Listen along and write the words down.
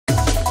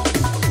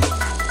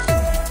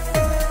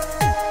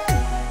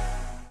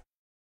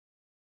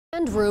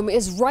room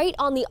is right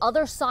on the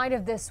other side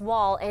of this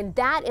wall, and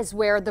that is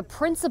where the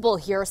principal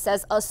here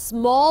says a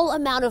small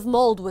amount of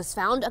mold was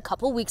found a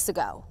couple weeks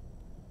ago.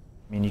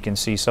 I mean, you can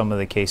see some of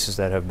the cases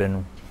that have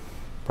been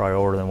probably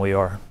older than we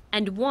are.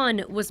 And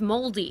one was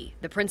moldy.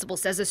 The principal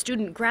says a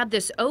student grabbed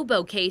this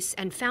oboe case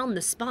and found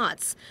the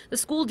spots. The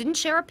school didn't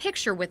share a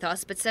picture with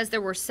us, but says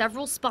there were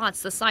several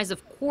spots the size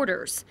of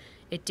quarters.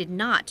 It did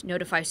not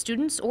notify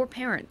students or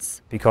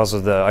parents. Because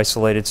of the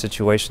isolated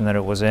situation that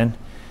it was in,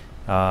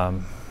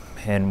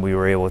 and we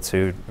were able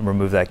to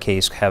remove that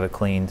case, have it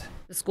cleaned.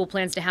 The school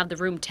plans to have the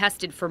room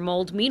tested for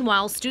mold.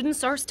 Meanwhile,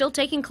 students are still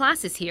taking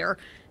classes here,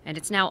 and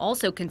it's now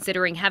also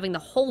considering having the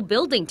whole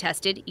building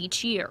tested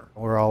each year.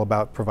 We're all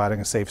about providing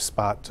a safe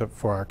spot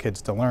for our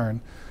kids to learn,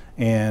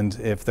 and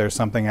if there's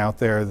something out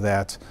there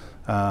that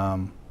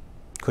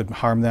could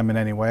harm them in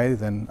any way,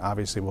 then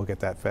obviously we'll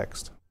get that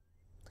fixed.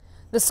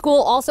 The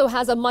school also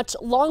has a much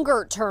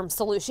longer-term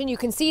solution. You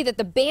can see that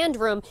the band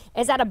room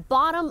is at the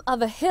bottom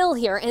of a hill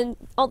here, and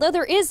although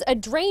there is a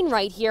drain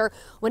right here,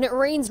 when it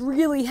rains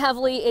really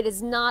heavily, it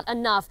is not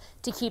enough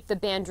to keep the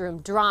band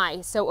room dry.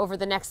 So over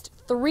the next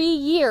 3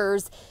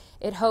 years,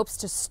 it hopes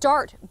to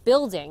start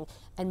building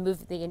and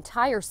move the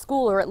entire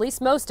school, or at least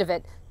most of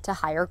it, to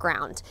higher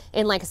ground.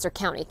 In Lancaster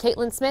County,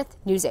 Caitlin Smith,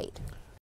 News 8.